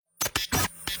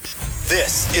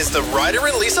This is the Ryder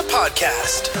and Lisa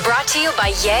podcast. Brought to you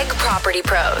by Yegg Property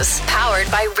Pros.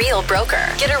 Powered by Real Broker.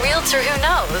 Get a realtor who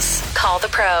knows. Call the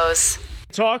pros.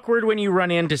 It's awkward when you run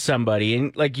into somebody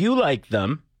and you like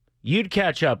them, you'd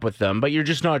catch up with them, but you're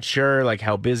just not sure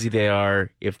how busy they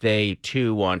are if they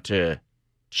too want to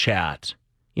chat.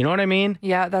 You know what I mean?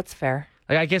 Yeah, that's fair.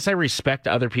 I guess I respect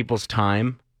other people's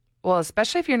time. Well,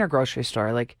 especially if you're in a grocery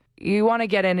store. You want to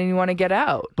get in and you want to get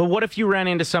out. But what if you ran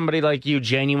into somebody you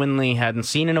genuinely hadn't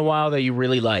seen in a while that you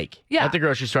really like at the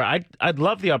grocery store? I'd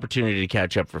love the opportunity to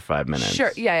catch up for 5 minutes.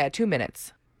 Sure. Yeah, 2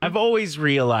 minutes. I've always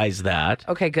realized that.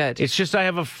 Okay, good. It's just I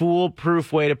have a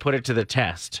foolproof way to put it to the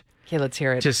test. Okay, let's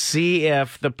hear it. To see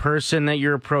if the person that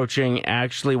you're approaching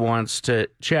actually wants to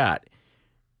chat.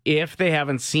 If they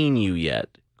haven't seen you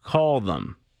yet, call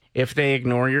them. If they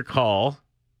ignore your call,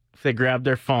 if they grab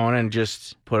their phone and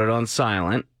just put it on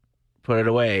silent, put it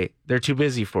away, they're too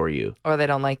busy for you. Or they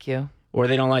don't like you.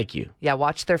 Yeah,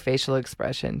 watch their facial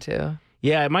expression, too.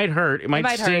 Yeah, it might hurt. It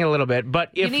might sting a little bit.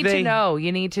 But if you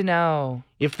need to know.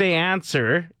 If they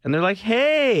answer and they're like,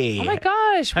 hey. Oh, my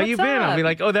gosh, how you been? I'll be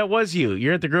like, oh, that was you.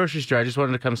 You're at the grocery store. I just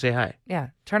wanted to come say hi. Yeah,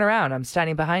 turn around. I'm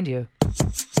standing behind you.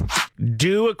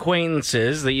 Do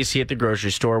acquaintances that you see at the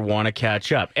grocery store want to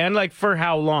catch up? And for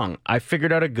how long? I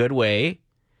figured out a good way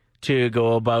to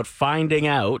go about finding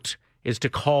out is to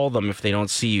call them if they don't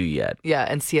see you yet. Yeah,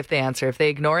 and see if they answer. If they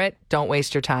ignore it, don't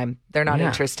waste your time. They're not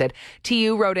interested.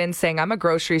 TU wrote in saying, I'm a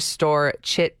grocery store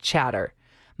chit-chatter.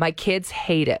 My kids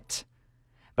hate it.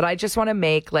 But I just want to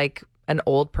make an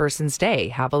old person's day,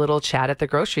 have a little chat at the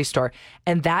grocery store.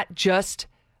 And that just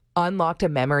unlocked a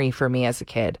memory for me as a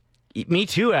kid. Me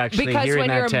too, actually, because hearing when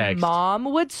that your text. Mom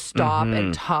would stop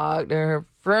and talk to her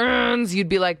friends, you'd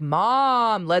be like,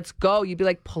 Mom, let's go. You'd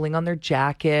be pulling on their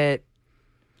jacket.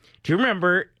 Do you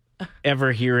remember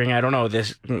ever hearing, I don't know,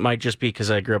 this might just be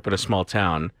because I grew up in a small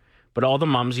town, but all the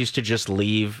moms used to just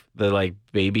leave the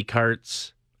baby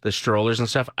carts, the strollers and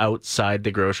stuff outside the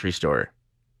grocery store.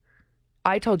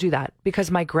 I told you that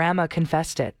because my grandma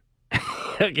confessed it.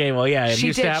 Okay, well, yeah, it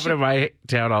used to happen in my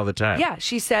town all the time. Yeah,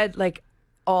 she said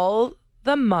all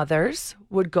the mothers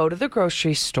would go to the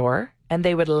grocery store and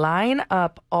they would line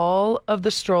up all of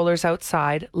the strollers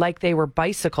outside like they were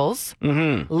bicycles,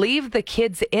 leave the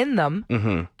kids in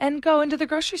them, and go into the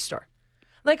grocery store.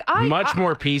 Much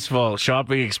more peaceful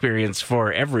shopping experience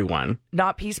for everyone.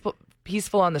 Not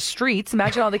peaceful on the streets.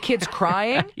 Imagine all the kids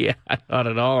crying. Yeah, not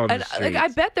at all on the streets. I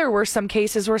bet there were some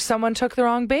cases where someone took the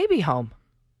wrong baby home.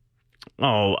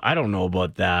 Oh, I don't know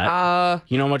about that.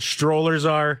 You know how much strollers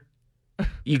are?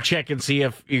 You check and see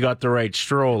if you got the right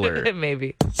stroller.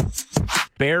 Maybe.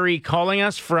 Barry calling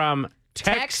us from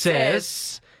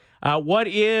Texas. What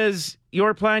is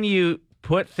your plan? You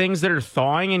put things that are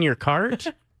thawing in your cart?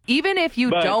 Even if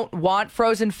you don't want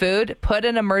frozen food, put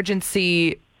an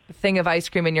emergency thing of ice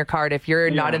cream in your cart if you're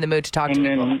not in the mood to talk to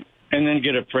people. And then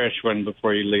get a fresh one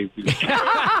before you leave.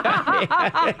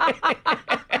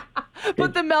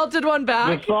 Put the melted one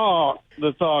back.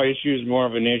 The thaw issue is more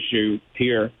of an issue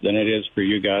here than it is for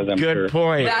you guys, I'm sure. Good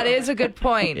point. That is a good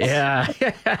point. Yeah.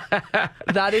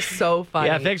 That is so funny.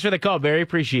 Yeah, thanks for the call, Barry.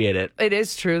 Appreciate it. It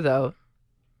is true, though.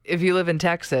 If you live in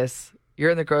Texas,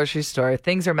 you're in the grocery store,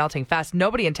 things are melting fast.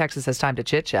 Nobody in Texas has time to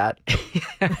chit-chat.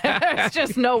 There's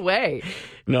just no way.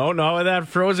 No, not with that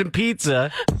frozen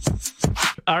pizza.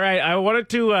 All right, I wanted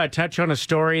to touch on a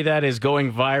story that is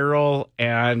going viral,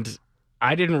 and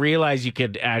I didn't realize you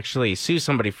could actually sue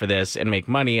somebody for this and make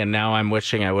money, and now I'm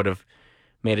wishing I would have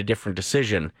made a different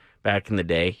decision back in the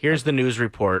day. Here's the news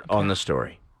report on the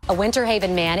story. A Winter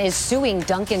Haven man is suing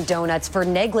Dunkin' Donuts for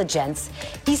negligence.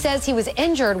 He says he was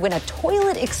injured when a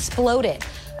toilet exploded.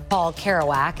 Paul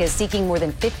Kerouac is seeking more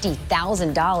than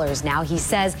 $50,000 now. He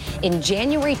says in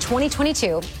January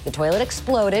 2022, the toilet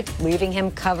exploded, leaving him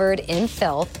covered in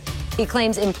filth. He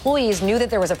claims employees knew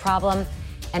that there was a problem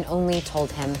and only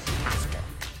told him after.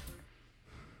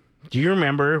 Do you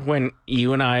remember when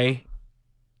you and I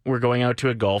were going out to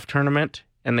a golf tournament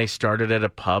and they started at a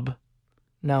pub?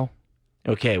 No.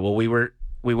 Okay, well, we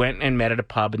went and met at a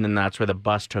pub, and then that's where the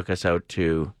bus took us out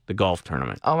to the golf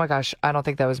tournament. Oh, my gosh. I don't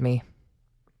think that was me.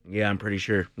 Yeah, I'm pretty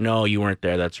sure. No, you weren't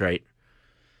there. That's right.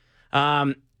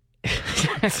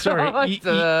 Sorry,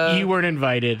 you weren't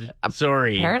invited.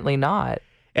 Sorry. Apparently not.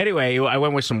 Anyway, I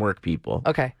went with some work people.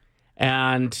 Okay.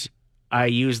 And I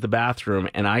used the bathroom,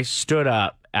 and I stood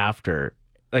up after,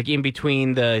 in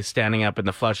between the standing up and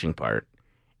the flushing part,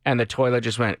 and the toilet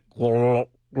just went,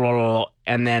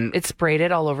 and then it sprayed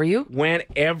it all over you? Went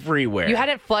everywhere. You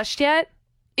hadn't flushed yet?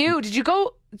 Ew, did you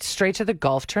go straight to the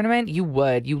golf tournament? You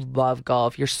would. You love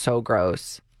golf. You're so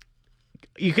gross.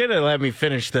 You could have let me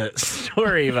finish the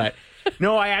story, but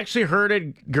No, I actually heard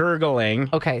it gurgling.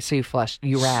 Okay, so you flushed.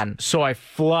 You ran. So I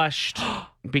flushed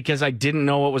because I didn't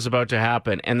know what was about to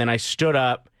happen. And then I stood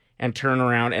up and turned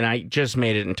around, and I just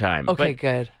made it in time. Okay, but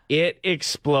good. It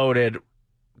exploded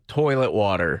toilet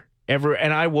water.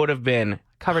 And I would have been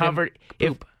covered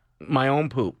in poop. My own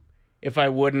poop if I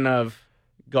wouldn't have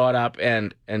got up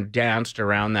and danced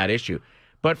around that issue.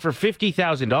 But for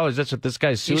 $50,000, that's what this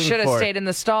guy's suing for. You should have stayed in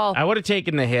the stall. I would have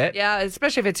taken the hit. Yeah,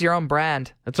 especially if it's your own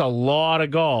brand. That's a lot of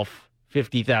golf.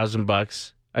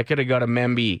 $50,000. I could have got a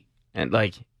Memby and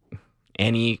like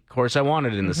any course I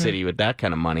wanted in the city with that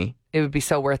kind of money. It would be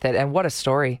so worth it. And what a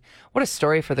story. What a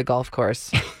story for the golf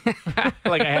course.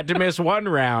 Like I had to miss one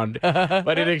round,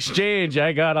 but in exchange,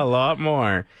 I got a lot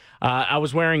more. I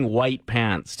was wearing white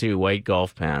pants too, white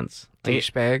golf pants.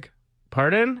 Douchebag.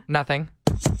 Pardon? Nothing.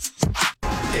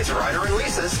 It's Ryder and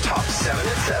Lisa's Top 7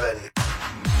 at 7.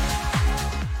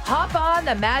 Hop on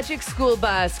the Magic School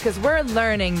Bus because we're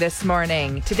learning this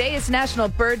morning. Today is National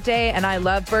Bird Day, and I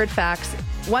love bird facts.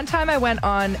 One time I went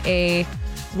on a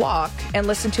walk and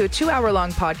listened to a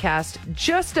 2-hour-long podcast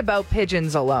just about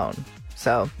pigeons alone.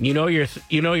 So you know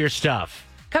your stuff.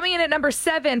 Coming in at number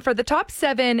 7 for the top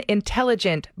 7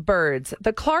 intelligent birds,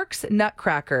 the Clark's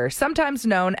nutcracker, sometimes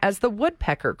known as the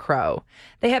woodpecker crow.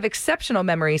 They have exceptional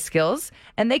memory skills,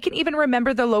 and they can even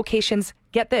remember the locations,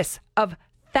 get this, of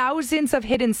thousands of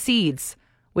hidden seeds,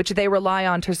 which they rely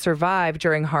on to survive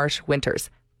during harsh winters.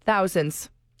 Thousands.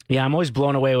 Yeah, I'm always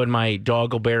blown away when my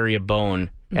dog will bury a bone,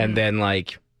 and then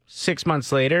like 6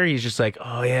 months later, he's just like,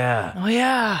 oh yeah. Oh,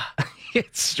 yeah.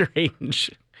 It's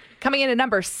strange. Coming in at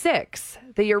number 6,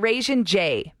 the Eurasian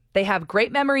jay. They have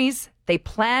great memories, they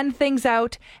plan things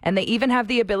out, and they even have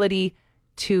the ability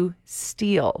to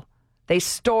steal. They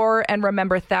store and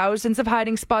remember thousands of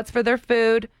hiding spots for their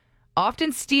food,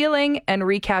 often stealing and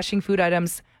recaching food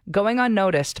items, going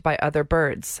unnoticed by other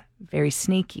birds. Very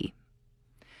sneaky.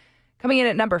 Coming in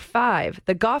at number 5,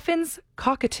 the Goffin's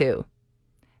cockatoo.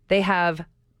 They have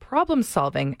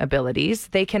problem-solving abilities.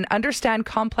 They can understand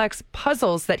complex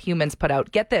puzzles that humans put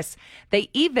out. Get this. They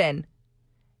even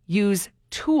use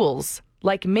tools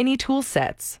like mini tool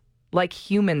sets like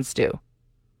humans do.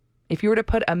 If you were to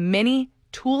put a mini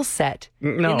tool set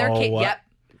in their kit, yep.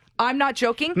 I'm not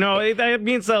joking. No, that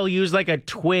means they'll use like a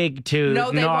twig to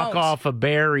knock off a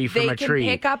berry from a tree. They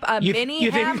can pick up a mini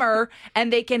hammer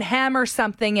and they can hammer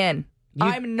something in.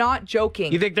 I'm not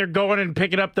joking. You think they're going and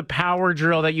picking up the power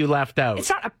drill that you left out? It's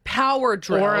not a power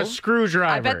drill. Or a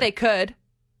screwdriver. I bet they could.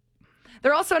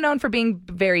 They're also known for being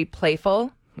very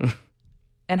playful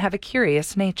and have a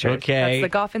curious nature. Okay.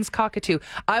 That's the Goffin's cockatoo.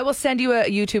 I will send you a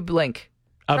YouTube link.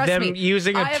 Of Trust them me,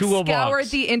 using a toolbox. I have scoured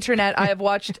the internet. I have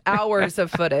watched hours of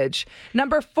footage.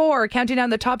 Number 4, counting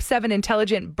down the top 7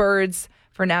 intelligent birds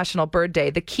for National Bird Day.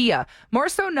 The Kia, more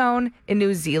so known in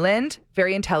New Zealand,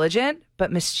 very intelligent, but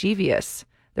mischievous.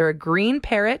 They're a green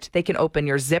parrot. They can open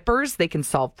your zippers. They can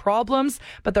solve problems,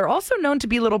 but they're also known to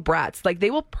be little brats. Like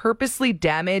they will purposely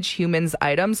damage humans'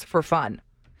 items for fun.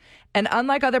 And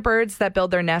unlike other birds that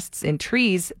build their nests in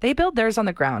trees, they build theirs on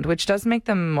the ground, which does make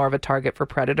them more of a target for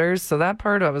predators. So that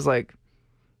part, I was like,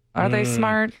 are they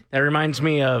smart? That reminds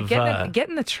me of... Get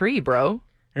in the tree, bro.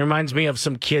 It reminds me of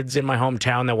some kids in my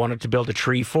hometown that wanted to build a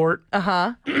tree fort.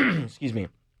 Uh-huh. Excuse me.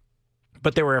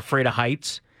 But they were afraid of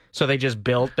heights, so they just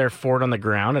built their fort on the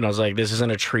ground, and I was like, this isn't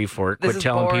a tree fort. Quit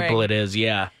telling people it is,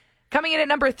 yeah. Coming in at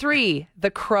number 3, the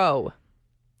crow.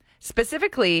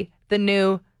 Specifically, the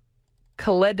new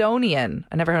Caledonian.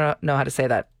 I never know how to say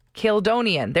that.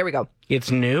 Caledonian. There we go. It's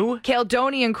new?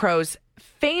 Caledonian crows,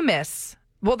 famous...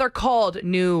 Well, they're called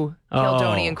new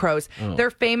Caledonian crows. They're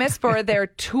famous for their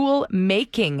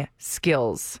tool-making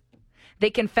skills. They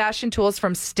can fashion tools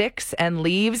from sticks and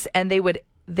leaves, and they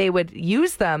would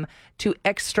use them to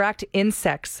extract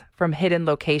insects from hidden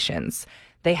locations.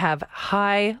 They have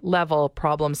high-level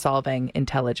problem-solving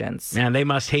intelligence. Man, they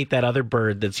must hate that other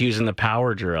bird that's using the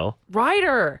power drill.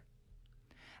 Ryder.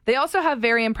 They also have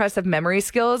very impressive memory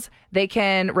skills. They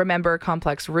can remember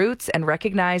complex routes and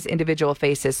recognize individual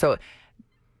faces. So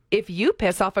if you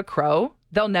piss off a crow,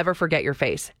 they'll never forget your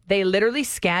face. They literally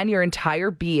scan your entire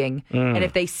being. And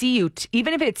if they see you,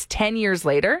 even if it's 10 years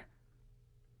later,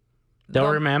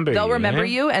 they'll remember you. They'll remember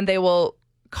you, and they will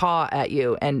caw at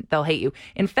you, and they'll hate you.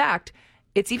 In fact,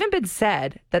 it's even been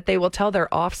said that they will tell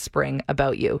their offspring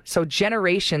about you. So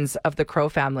generations of the crow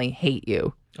family hate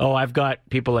you. Oh, I've got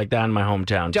people like that in my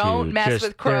hometown, Don't mess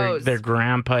with crows. Their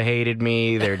grandpa hated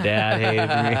me. Their dad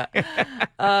hated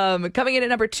me. Coming in at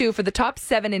number 2 for the top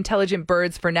 7 intelligent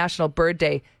birds for National Bird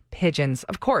Day, pigeons.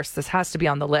 Of course, this has to be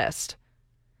on the list.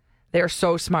 They are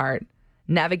so smart.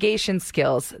 navigation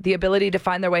skills, the ability to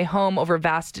find their way home over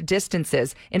vast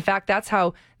distances. In fact, that's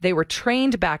how they were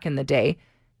trained back in the day.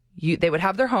 They would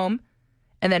have their home,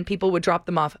 and then people would drop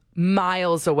them off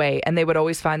miles away, and they would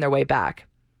always find their way back.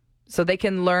 So they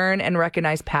can learn and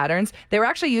recognize patterns. They were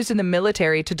actually used in the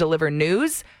military to deliver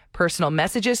news, personal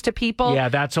messages to people. Yeah,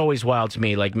 that's always wild to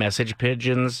me, like message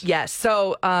pigeons. Yes.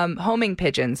 So homing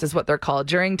pigeons is what they're called.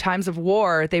 During times of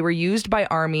war, they were used by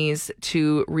armies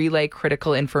to relay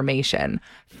critical information.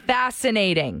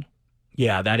 Fascinating.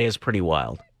 Yeah, that is pretty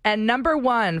wild. And number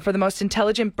one for the most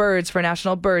intelligent birds for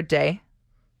National Bird Day,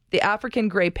 the African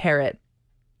gray parrot.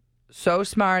 So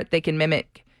smart, they can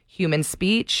mimic human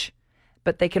speech,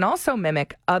 but they can also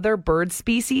mimic other bird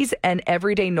species and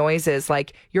everyday noises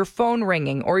like your phone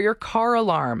ringing or your car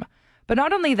alarm. But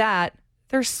not only that,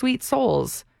 they're sweet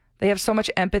souls. They have so much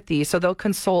empathy, so they'll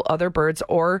console other birds,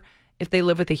 or if they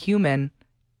live with a human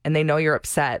and they know you're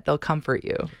upset, they'll comfort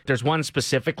you. There's one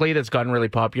specifically that's gotten really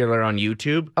popular on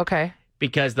YouTube. Okay.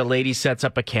 Because the lady sets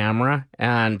up a camera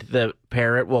and the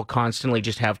parrot will constantly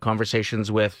just have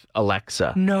conversations with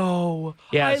Alexa. No.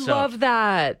 Yeah, I love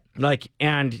that.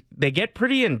 And they get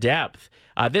pretty in depth.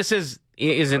 This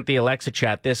isn't the Alexa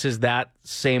chat. This is that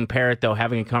same parrot, though,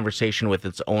 having a conversation with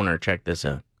its owner. Check this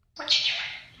out. What you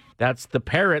doing? That's the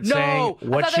parrot saying, I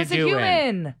what thought you that was a doing?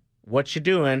 human. What you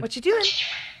doing? What you doing?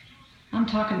 I'm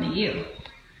talking to you.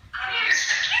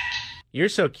 You're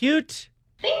so cute.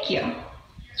 Thank you.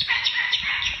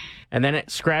 And then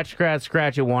it scratch,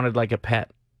 it wanted like a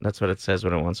pet. That's what it says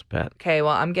when it wants a pet. Okay,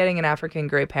 well, I'm getting an African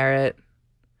gray parrot.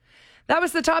 That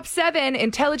was the top 7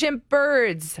 intelligent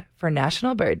birds for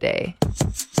National Bird Day.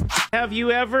 Have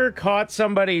you ever caught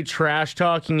somebody trash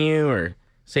talking you or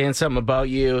saying something about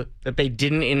you that they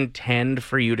didn't intend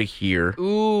for you to hear?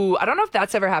 Ooh, I don't know if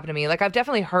that's ever happened to me. Like, I've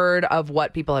definitely heard of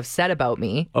what people have said about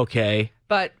me, Okay.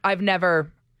 but I've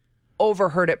never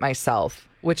overheard it myself,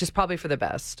 which is probably for the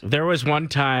best. There was one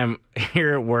time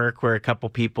here at work where a couple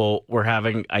people were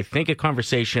having, I think, a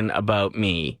conversation about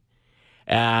me.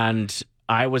 And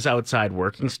I was outside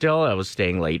working still. I was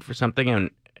staying late for something, and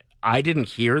I didn't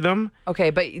hear them. Okay,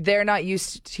 but they're not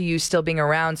used to you still being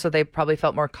around, so they probably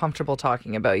felt more comfortable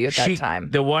talking about you at that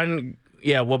time. The one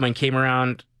woman came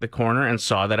around the corner and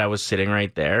saw that I was sitting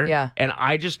right there. Yeah. And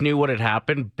I just knew what had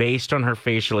happened based on her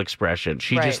facial expression.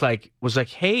 She just was like,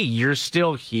 hey, you're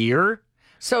still here?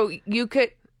 So you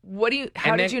could,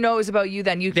 how did you know it was about you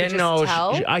then? You could just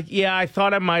tell? I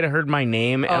thought I might have heard my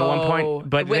name at one point.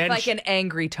 But with then like an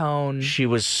angry tone. She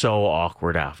was so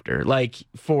awkward after, like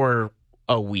for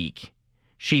a week.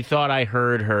 She thought I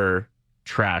heard her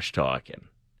trash talking.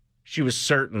 She was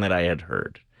certain that I had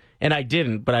heard. And I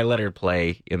didn't, but I let her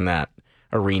play in that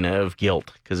arena of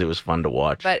guilt because it was fun to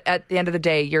watch. But at the end of the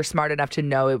day, you're smart enough to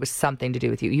know it was something to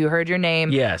do with you. You heard your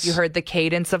name. Yes. You heard the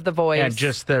cadence of the voice. And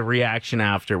just the reaction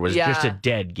after was just a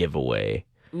dead giveaway.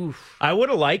 Oof. I would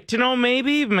have liked to know,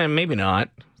 maybe not.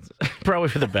 Probably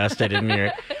for the best I didn't hear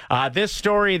it. This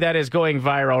story that is going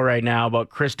viral right now about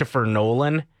Christopher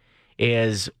Nolan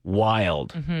is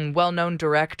wild. Mm-hmm. Well-known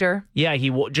director. Yeah,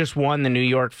 he just won the New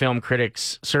York Film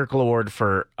Critics Circle Award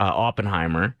for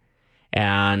Oppenheimer,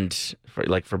 and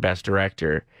for Best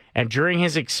Director. And during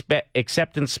his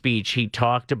acceptance speech, he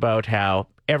talked about how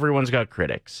everyone's got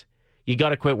critics. You got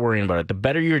to quit worrying about it. The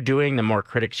better you're doing, the more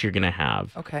critics you're going to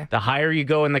have. Okay. The higher you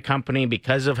go in the company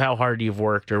because of how hard you've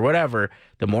worked or whatever,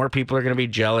 the more people are going to be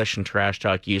jealous and trash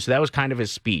talk you. So that was kind of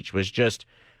his speech, was just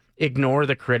ignore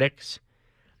the critics.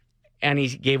 And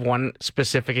he gave one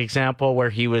specific example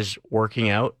where he was working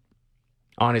out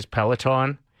on his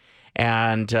Peloton,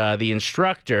 and the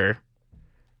instructor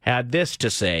had this to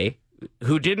say,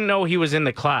 who didn't know he was in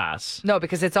the class. No,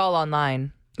 because it's all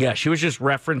online. Yeah, she was just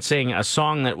referencing a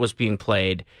song that was being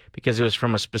played because it was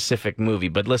from a specific movie.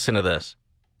 But listen to this.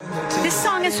 This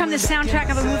song is from the soundtrack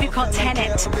of a movie called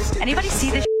Tenet. Anybody see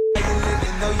this?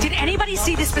 Did anybody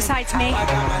see this besides me?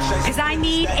 Because I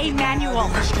need a manual.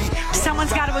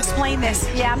 Someone's got to explain this.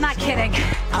 Yeah, I'm not kidding.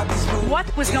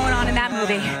 What was going on in that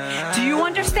movie? Do you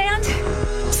understand?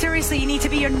 Seriously, you need to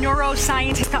be a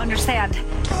neuroscientist to understand.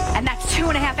 And that's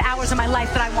 2.5 hours of my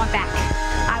life that I want back.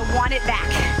 I want it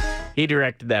back. He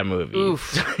directed that movie.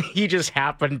 Oof. He just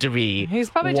happened to be He's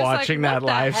probably watching just like, that what the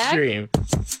live heck? stream.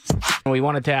 We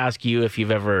wanted to ask you if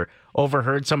you've ever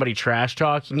overheard somebody trash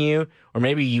talking you, or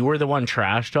maybe you were the one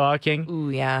trash talking. Ooh,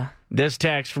 yeah. This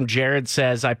text from Jared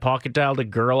says, I pocket dialed a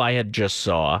girl I had just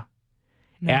saw.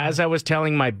 As I was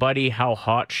telling my buddy how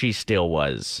hot she still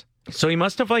was. So he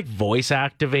must have like voice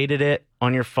activated it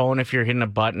on your phone if you're hitting a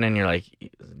button and you're like,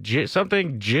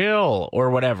 something Jill or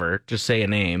whatever. Just say a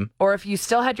name. Or if you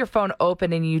still had your phone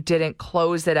open and you didn't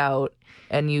close it out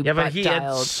and you but he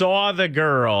had saw the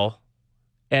girl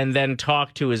and then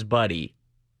talked to his buddy.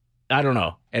 I don't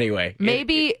know. Anyway.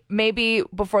 Maybe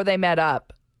before they met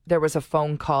up, there was a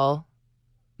phone call.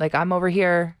 Like, I'm over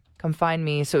here. Come find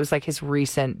me. So it was like his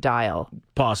recent dial.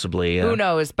 Possibly, yeah. Who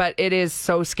knows? But it is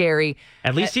so scary.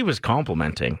 At least he was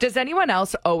complimenting. Does anyone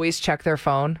else always check their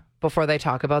phone before they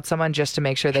talk about someone just to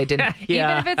make sure they didn't?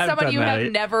 Yeah, even if it's someone you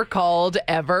have never called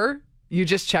ever, you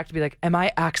just check to be like, am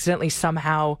I accidentally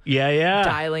somehow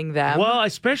dialing them? Well,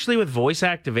 especially with voice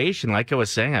activation, like I was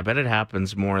saying, I bet it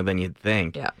happens more than you'd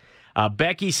think. Yeah.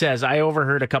 Becky says, I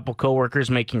overheard a couple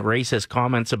coworkers making racist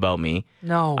comments about me.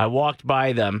 No. I walked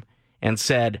by them and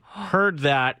said, heard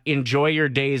that, enjoy your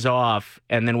days off,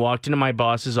 and then walked into my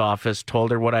boss's office, told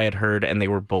her what I had heard, and they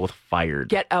were both fired.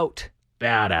 Get out.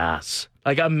 Badass.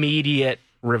 Like immediate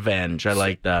revenge. I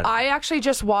like that. I actually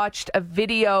just watched a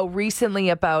video recently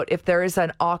about if there is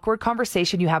an awkward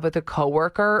conversation you have with a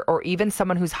coworker or even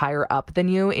someone who's higher up than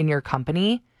you in your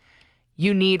company,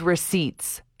 you need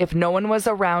receipts. If no one was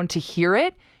around to hear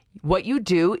it, what you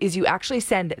do is you actually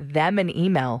send them an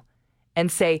email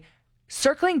and say,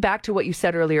 circling back to what you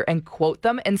said earlier, and quote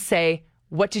them and say,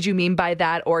 what did you mean by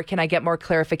that? Or can I get more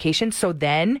clarification? So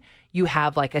then you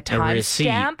have like a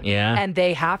timestamp, and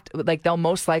they have to, like, they'll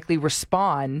most likely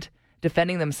respond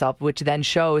defending themselves, which then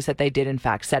shows that they did in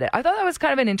fact said it. I thought that was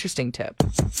kind of an interesting tip.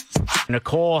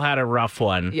 Nicole had a rough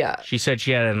one. Yeah. She said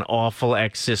she had an awful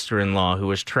ex-sister-in-law who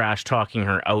was trash talking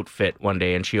her outfit one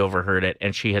day, and she overheard it,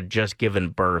 and she had just given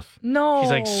birth. No.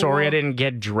 She's like, sorry I didn't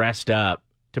get dressed up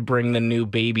to bring the new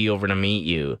baby over to meet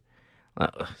you.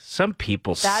 Some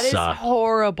people suck. That is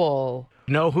horrible.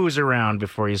 Know who's around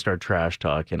before you start trash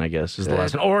talking, I guess, is the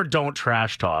lesson. Or don't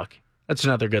trash talk. That's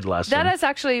another good lesson. That is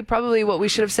actually probably what we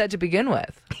should have said to begin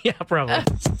with. Yeah, probably.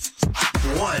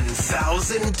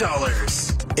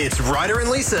 $1,000. It's Ryder and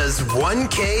Lisa's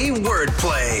 1K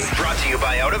wordplay. Brought to you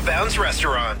by Out of Bounds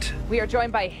Restaurant. We are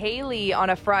joined by Haley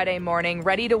on a Friday morning,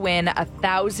 ready to win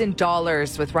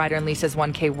 $1,000 with Ryder and Lisa's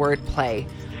 1K wordplay.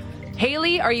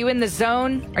 Haley, are you in the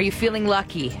zone? Are you feeling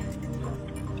lucky?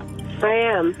 I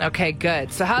am. Okay,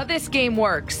 good. So how this game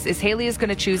works is Haley is going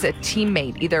to choose a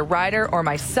teammate, either Ryder or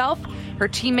myself. Her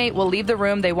teammate will leave the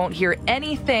room. They won't hear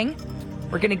anything.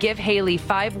 We're going to give Haley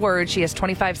 5 words. She has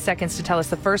 25 seconds to tell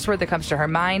us the first word that comes to her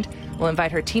mind. We'll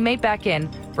invite her teammate back in.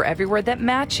 For every word that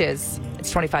matches,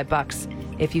 it's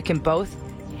 $25. If you can both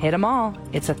hit them all,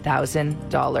 it's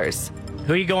 $1,000.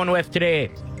 Who are you going with today?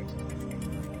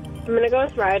 I'm going to go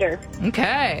with Ryder.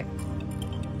 Okay.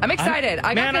 I'm excited.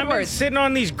 I got good I've been words. sitting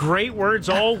on these great words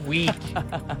all week.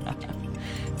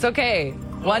 It's okay.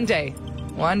 One day.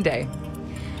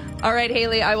 All right,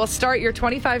 Haley, I will start your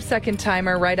 25-second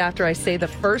timer right after I say the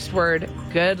first word.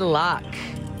 Good luck.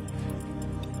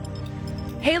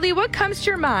 Haley, what comes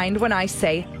to your mind when I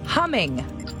say humming?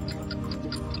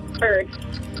 Bird.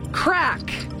 Crack.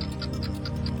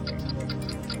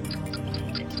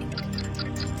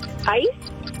 Ice.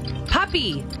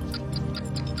 Puppy.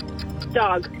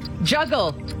 Dog.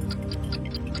 Juggle.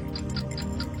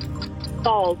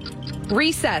 Balls.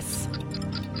 Recess.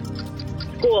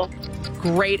 School.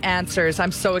 Great answers.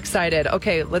 I'm so excited.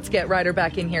 Okay, let's get Ryder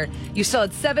back in here. You still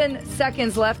had 7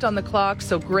 seconds left on the clock,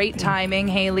 so great timing,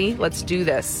 Haley. Let's do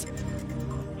this.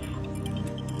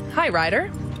 Hi,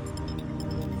 Ryder.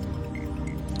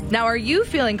 Now, are you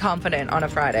feeling confident on a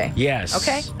Friday? Yes.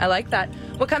 Okay, I like that.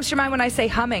 What comes to your mind when I say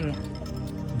humming?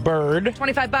 Bird.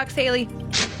 $25, Haley.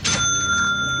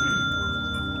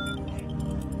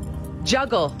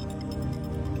 Juggle.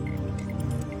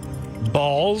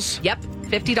 Balls. Yep,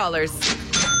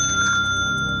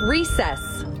 $50. Recess.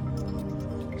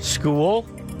 School.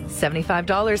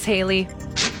 $75, Haley.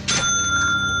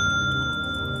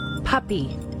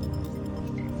 Puppy.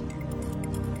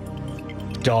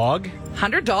 Dog.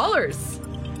 $100.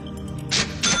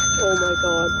 Oh my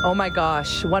God. Oh my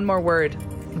gosh. One more word.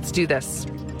 Let's do this.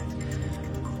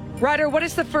 Ryder, what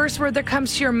is the first word that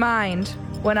comes to your mind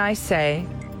when I say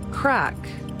crack?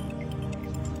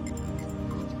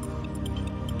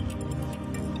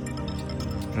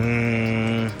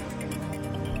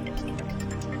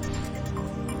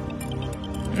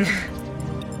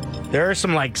 There are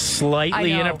some like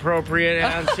slightly inappropriate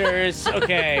answers.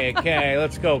 Okay,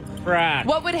 let's go. Crack.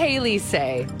 What would Haley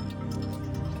say?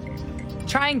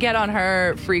 Try and get on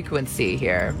her frequency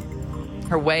here.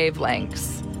 Her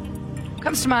wavelengths.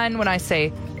 Comes to mind when I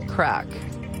say crack.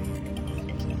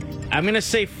 I'm going to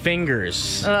say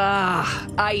fingers.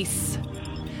 Ice.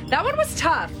 That one was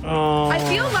tough. Oh. I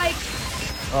feel like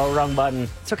Oh, wrong button.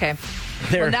 it's okay.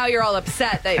 There. Well, now you're all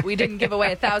upset that we didn't give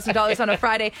away $1,000 on a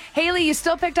Friday. Haley, you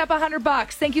still picked up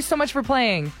 $100. Thank you so much for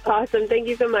playing. Awesome. Thank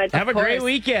you so much. Have a great course.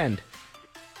 weekend.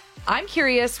 I'm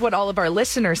curious what all of our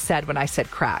listeners said when I said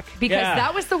crack, because Yeah.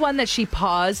 that was the one that she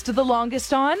paused the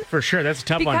longest on. For sure. That's a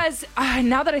tough one. Because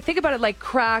now that I think about it, like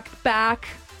crack back,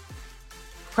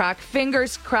 crack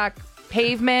fingers, crack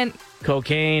pavement.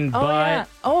 Cocaine, butt.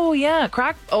 Oh, yeah.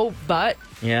 Crack. Oh, butt.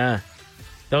 Yeah.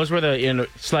 Those were the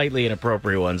slightly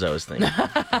inappropriate ones I was thinking.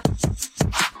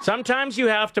 Sometimes you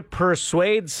have to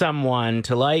persuade someone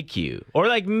to like you or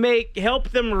like help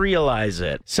them realize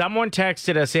it. Someone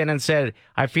texted us in and said,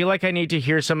 I feel like I need to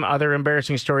hear some other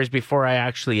embarrassing stories before I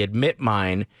actually admit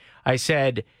mine. I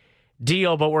said,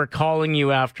 deal, but we're calling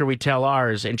you after we tell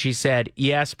ours. And she said,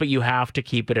 yes, but you have to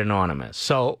keep it anonymous.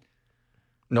 So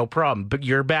no problem. But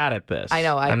you're bad at this. I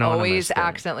know. I Anonymous always thing.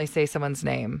 accidentally say someone's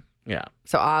name. Yeah.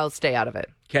 So I'll stay out of it.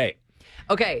 Okay.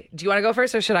 Okay. Do you want to go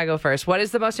first or should I go first? What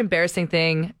is the most embarrassing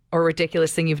thing or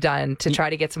ridiculous thing you've done to try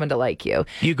to get someone to like you?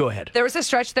 You go ahead. There was a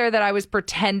stretch there that I was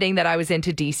pretending that I was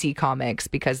into DC Comics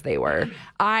because they were.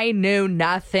 I knew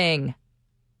nothing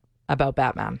about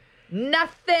Batman.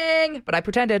 Nothing. But I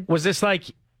pretended. Was this like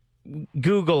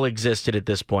Google existed at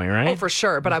this point, right? Oh, for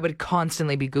sure. But I would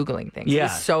constantly be Googling things. Yeah. It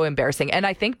was so embarrassing. And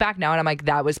I think back now and I'm like,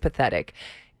 that was pathetic.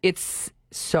 It's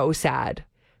so sad.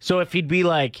 So if he'd be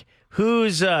like,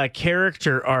 whose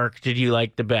character arc did you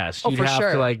like the best? Oh, You'd for have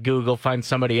sure. to like Google, find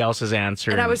somebody else's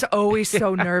answer. And I was always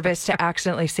so nervous to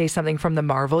accidentally say something from the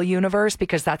Marvel universe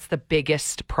because that's the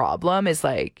biggest problem is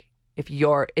like,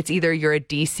 it's either you're a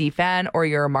DC fan or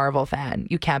you're a Marvel fan.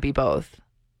 You can't be both,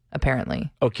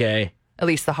 apparently. Okay. At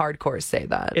least the hardcores say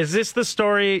that. Is this the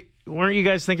story? Weren't you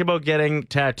guys thinking about getting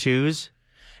tattoos?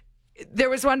 There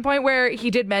was one point where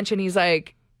he did mention, he's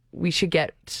like, we should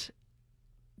get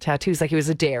tattoos. Like it was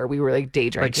a dare. We were like day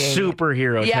Like drinking.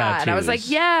 superhero Yeah. tattoos. And I was like,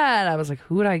 yeah. And I was like,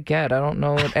 who would I get? I don't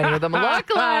know what any of them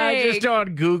look like. Just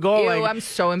on Google. Ew, like, I'm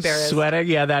so embarrassed. Sweating?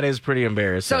 Yeah, that is pretty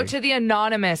embarrassing. So to the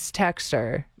anonymous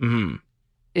texter,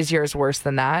 is yours worse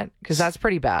than that? Because that's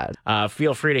pretty bad.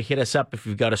 Feel free to hit us up if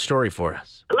you've got a story for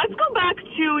us. Let's go back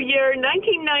to year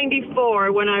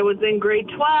 1994 when I was in grade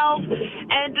 12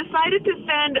 and decided to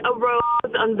send a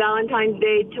rose on Valentine's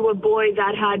Day to a boy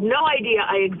that had no idea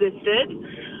I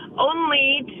existed,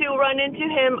 only to run into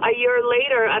him a year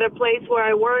later at a place where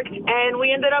I worked, and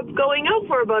we ended up going out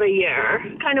for about a year.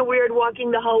 Kind of weird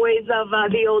walking the hallways of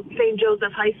the old St.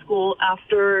 Joseph High School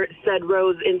after said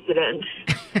rose incident.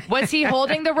 Was he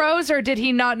holding the rose or did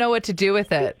he not know what to do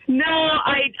with it? No,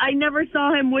 I never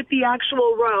saw him with the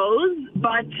actual rose,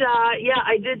 but yeah,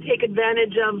 I did take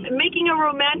advantage of making a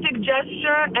romantic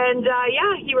gesture, and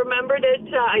yeah, he remembered it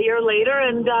a year later,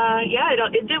 and yeah,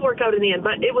 it did work out in the end,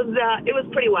 but it was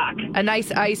pretty whack. A nice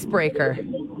icebreaker.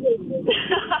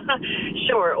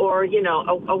 Sure, or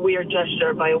a weird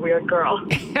gesture by a weird girl.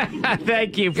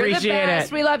 Thank you. You're the Appreciate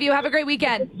best. it. We love you. Have a great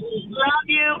weekend. Love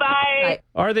you. Bye.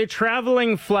 Are they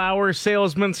traveling flower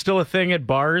salesmen still a thing at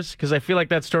bars? Because I feel like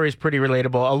that story is pretty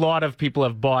relatable. A lot of people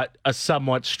have bought a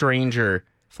somewhat stranger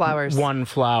Flowers. one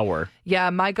flower. Yeah,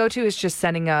 my go-to is just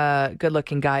sending a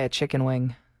good-looking guy a chicken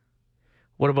wing.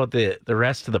 What about the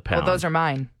rest of the pound? Well, those are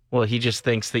mine. Well, he just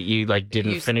thinks that you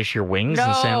didn't finish your wings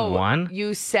and sent one?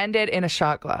 You send it in a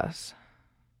shot glass.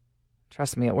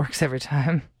 Trust me, it works every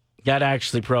time. That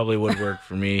actually probably would work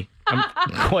for me. I'm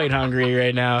quite hungry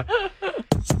right now.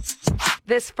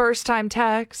 This first-time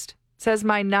text says,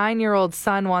 my 9-year-old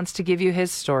son wants to give you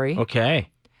his story. Okay.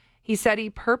 He said he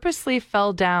purposely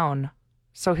fell down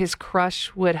so his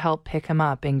crush would help pick him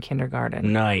up in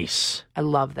kindergarten. Nice. I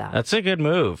love that. That's a good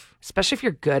move. Especially if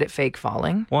you're good at fake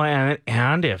falling. Well,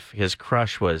 and if his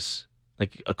crush was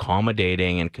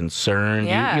accommodating and concerned,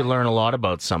 Yeah. you learn a lot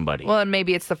about somebody. Well, and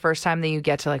maybe it's the first time that you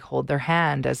get to hold their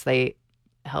hand as they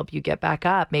help you get back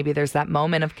up. Maybe there's that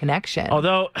moment of connection.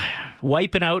 Although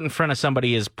wiping out in front of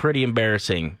somebody is pretty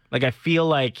embarrassing. I feel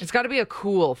like It's got to be a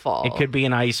cool fall. it could be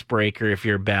an icebreaker if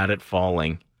you're bad at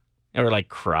falling. Or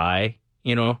cry,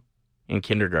 In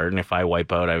kindergarten, if I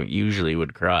wipe out, I usually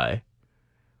would cry.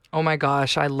 Oh my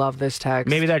gosh, I love this text.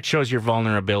 Maybe that shows your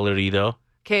vulnerability, though.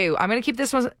 Okay, I'm going to keep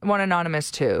this one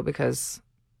anonymous too because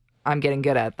I'm getting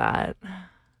good at that.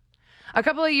 A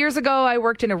couple of years ago, I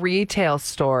worked in a retail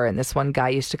store, and this one guy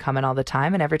used to come in all the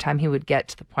time, and every time he would get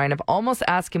to the point of almost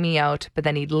asking me out, but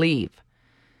then he'd leave.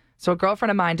 So a girlfriend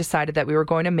of mine decided that we were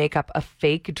going to make up a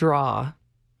fake draw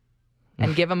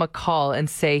and give him a call and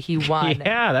say he won.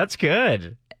 Yeah, that's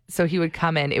good. So he would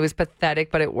come in. It was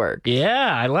pathetic, but it worked.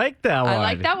 Yeah, I like that one. I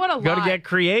like that one a lot. Got to get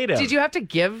creative. Did you have to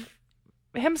give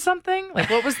him something? Like,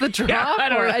 what was the drop? I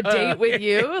don't Or a know. date with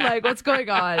you? Like, what's going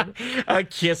on? A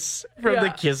kiss from the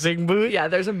kissing booth? Yeah,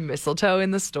 there's a mistletoe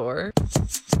in the store.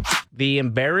 The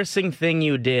embarrassing thing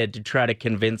you did to try to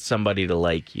convince somebody to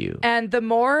like you. And the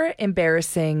more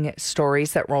embarrassing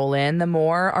stories that roll in, the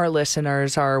more our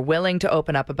listeners are willing to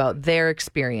open up about their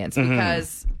experience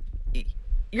because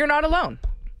you're not alone.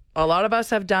 A lot of us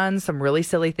have done some really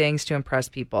silly things to impress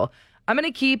people. I'm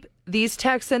going to keep these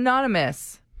texts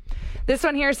anonymous. This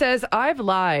one here says, I've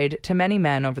lied to many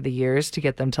men over the years to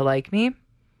get them to like me.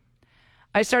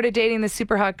 I started dating this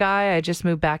super hot guy. I just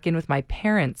moved back in with my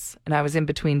parents, and I was in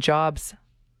between jobs.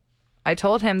 I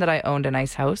told him that I owned a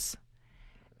nice house,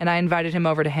 and I invited him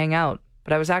over to hang out,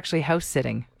 but I was actually house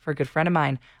sitting for a good friend of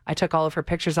mine. I took all of her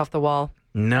pictures off the wall.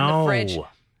 No. And the fridge.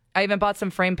 I even bought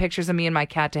some framed pictures of me and my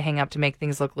cat to hang up to make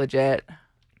things look legit.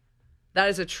 That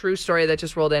is a true story that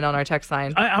just rolled in on our text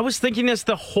line. I was thinking this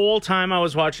the whole time I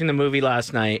was watching the movie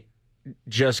last night.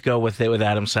 Just go with it with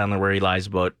Adam Sandler where he lies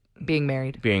about being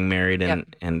married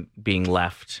and being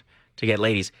left to get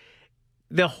ladies.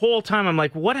 The whole time I'm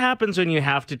like, what happens when you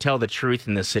have to tell the truth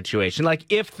in this situation?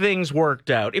 Like, if things worked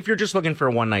out, if you're just looking for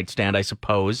a one-night stand, I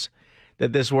suppose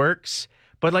that this works.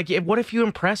 But like, what if you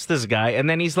impress this guy and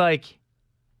then he's like,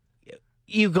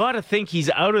 you got to think he's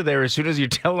out of there as soon as you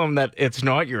tell him that it's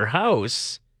not your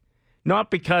house. Not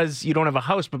because you don't have a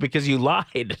house, but because you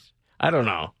lied. I don't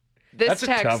know. That's a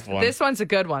tough one. This one's a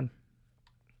good one.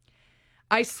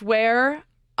 I swear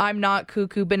I'm not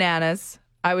cuckoo bananas.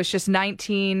 I was just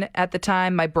 19 at the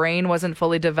time. My brain wasn't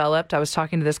fully developed. I was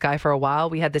talking to this guy for a while.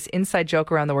 We had this inside joke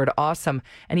around the word awesome.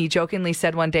 And he jokingly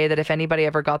said one day that if anybody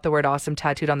ever got the word awesome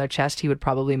tattooed on their chest, he would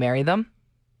probably marry them.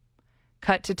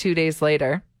 Cut to 2 days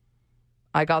later.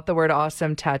 I got the word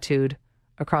awesome tattooed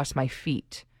across my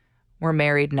feet. We're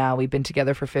married now. We've been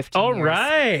together for 15 years. All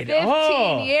right.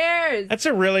 15 years. That's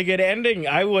a really good ending.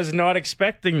 I was not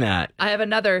expecting that. I have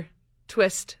another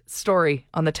twist story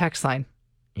on the text line.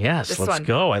 Yes, This let's one.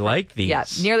 go. I like these. Yeah,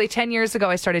 nearly 10 years ago,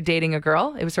 I started dating a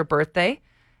girl. It was her birthday.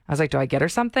 I was like, do I get her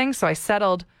something? So I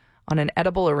settled on an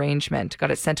edible arrangement,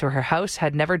 got it sent to her house,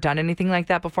 had never done anything like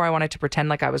that before. I wanted to pretend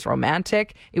like I was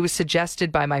romantic. It was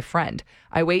suggested by my friend.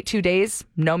 I wait 2 days,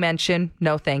 no mention,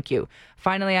 no thank you.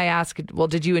 Finally, I asked, well,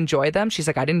 did you enjoy them? She's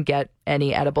like, I didn't get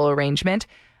any edible arrangement.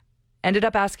 Ended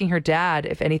up asking her dad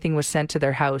if anything was sent to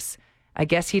their house. I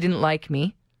guess he didn't like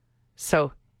me.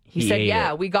 So he said,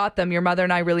 yeah, we got them. Your mother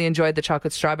and I really enjoyed the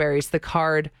chocolate strawberries. The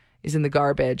card is in the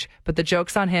garbage. But the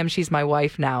joke's on him. She's my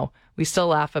wife now. We still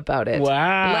laugh about it.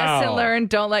 Wow. Lesson learned,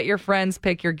 don't let your friends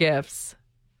pick your gifts.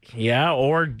 Yeah,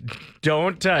 or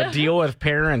don't deal with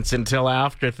parents until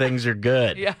after things are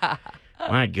good. Yeah.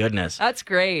 My goodness. That's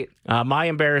great. My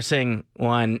embarrassing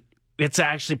one, it's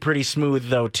actually pretty smooth,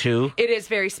 though, too. It is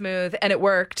very smooth, and it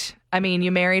worked. I mean,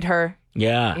 you married her.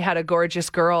 Yeah. You had a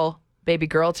gorgeous baby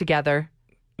girl together.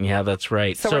 Yeah, that's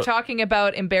right. So we're talking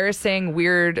about embarrassing,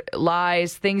 weird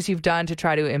lies, things you've done to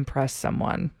try to impress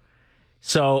someone.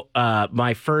 So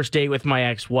my first date with my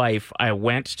ex-wife, I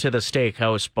went to the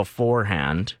steakhouse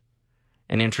beforehand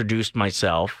and introduced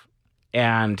myself.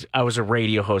 And I was a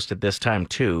radio host at this time,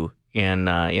 too, in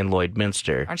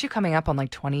Lloydminster. Aren't you coming up on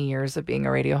like 20 years of being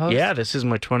a radio host? Yeah, this is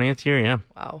my 20th year, yeah.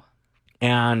 Wow.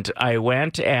 And I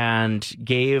went and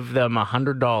gave them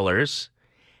 $100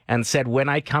 and said, when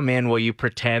I come in, will you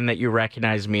pretend that you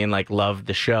recognize me and like love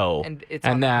the show? And it's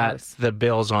on the that house. the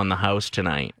bill's on the house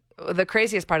tonight. The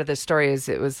craziest part of this story is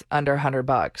it was under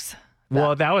 $100.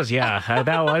 Well, that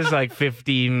was like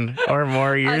 15 or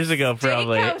more years ago,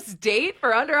 probably. Steakhouse date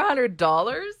for under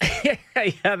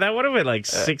 $100? Yeah, that would have been like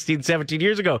 16, 17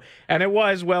 years ago. And it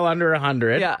was well under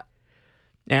 100. Yeah.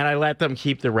 And I let them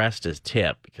keep the rest as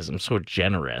tip because I'm so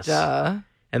generous. Duh.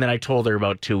 And then I told her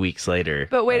about 2 weeks later.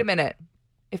 But wait a minute.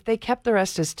 If they kept the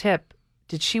rest as tip,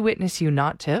 did she witness you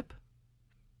not tip?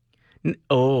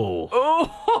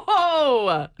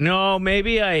 Oh. No,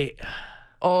 maybe I...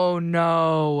 Oh,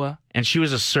 no. And she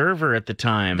was a server at the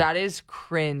time. That is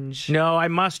cringe. No, I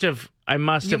must have come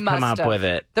up with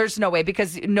it. There's no way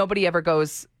because nobody ever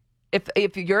goes...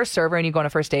 If you're a server and you go on a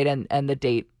first date and the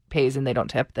date pays and they don't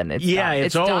tip, then it's done.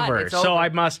 It's done. over. It's so over. I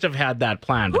must have had that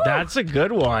planned. But that's a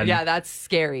good one. Yeah, that's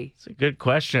scary. It's a good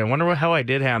question. I wonder how I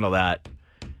did handle that.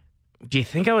 Do you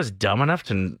think I was dumb enough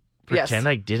to pretend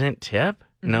I didn't tip?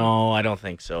 Mm-hmm. No, I don't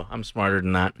think so. I'm smarter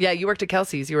than that. Yeah, you worked at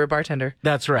Kelsey's. You were a bartender.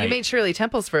 That's right. You made Shirley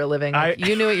Temples for a living.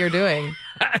 You knew what you're doing.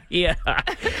 Yeah.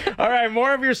 All right,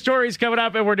 more of your stories coming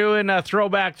up, and we're doing a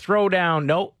throwback throwdown.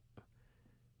 No.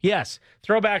 Yes,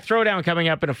 throwback throwdown coming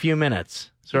up in a few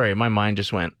minutes. Sorry, my mind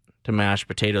just went to mashed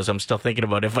potatoes. I'm still thinking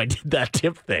about if I did that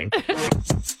tip thing.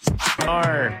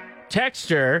 Our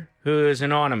texter, who is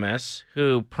anonymous,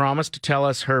 who promised to tell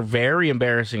us her very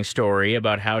embarrassing story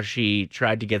about how she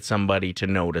tried to get somebody to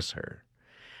notice her.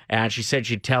 And she said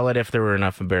she'd tell it if there were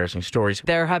enough embarrassing stories.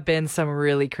 There have been some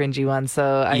really cringy ones,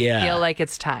 so I feel like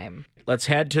it's time. Let's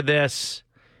head to this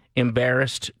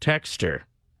embarrassed texter.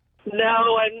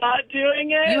 No, I'm not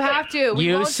doing it. You have to.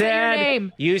 We won't say your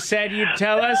name. You said you'd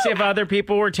tell us if other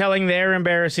people were telling their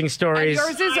embarrassing stories. And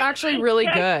yours is actually really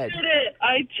good.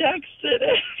 I texted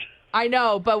it. I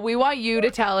know, but we want you to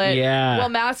tell it. Yeah. We'll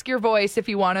mask your voice if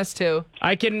you want us to.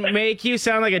 I can make you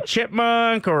sound like a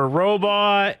chipmunk or a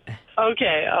robot.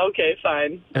 Okay,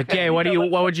 fine. Okay, what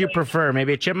would you prefer?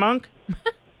 Maybe a chipmunk?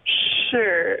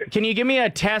 Sure. Can you give me a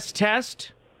test?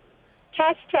 Test.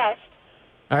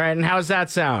 All right, and how's that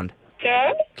sound?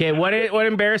 Good. Okay, what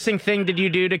embarrassing thing did you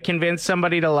do to convince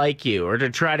somebody to like you or to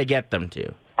try to get them to?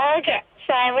 Okay,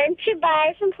 so I went to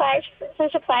buy some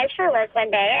supplies for work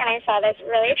one day, and I saw this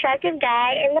really attractive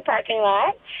guy in the parking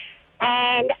lot.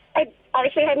 And I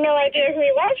obviously had no idea who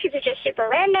he was. He was just super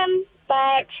random,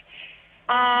 but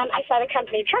I saw the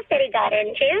company truck that he got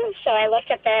into, so I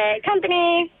looked at the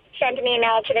company, sent an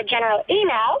email to the general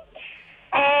email,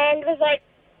 and was like,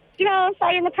 saw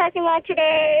you in the parking lot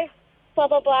today, blah,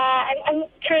 blah, blah. I'm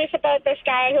curious about this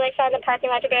guy who I saw in the parking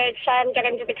lot today. Saw him get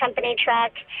into the company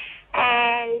truck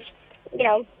and,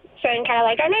 saying kind of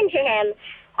like I'm into him.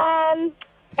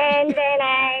 And then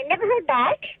I never heard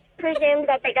back. Presumed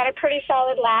that they got a pretty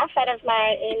solid laugh out of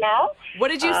my email. What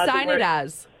did you sign it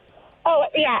as? Oh,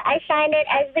 yeah, I signed it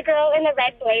as the girl in the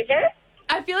red blazer.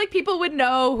 I feel like people would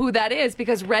know who that is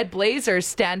because red blazers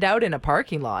stand out in a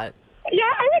parking lot. Yeah,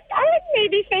 I would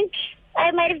maybe think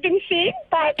I might have been seen,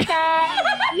 but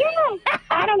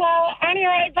I don't know.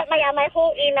 Anyway, but my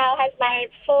whole email has my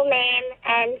full name,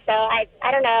 and so I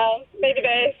don't know. Maybe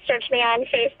they searched me on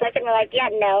Facebook and were like, yeah,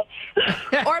 no.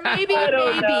 Or maybe,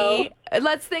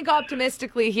 let's think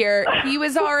optimistically here. He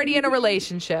was already in a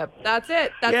relationship. That's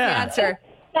it. That's the answer.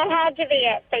 That had to be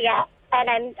it, but yeah,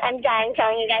 and I'm dying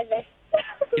telling you guys this.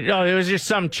 No, it was just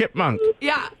some chipmunk.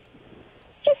 Yeah.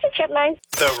 Just a chipmunk.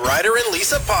 The Ryder and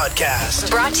Lisa Podcast.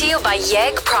 Brought to you by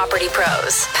Yegg Property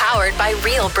Pros. Powered by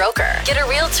Real Broker. Get a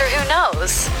realtor who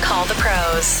knows. Call the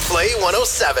pros. Play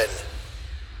 107.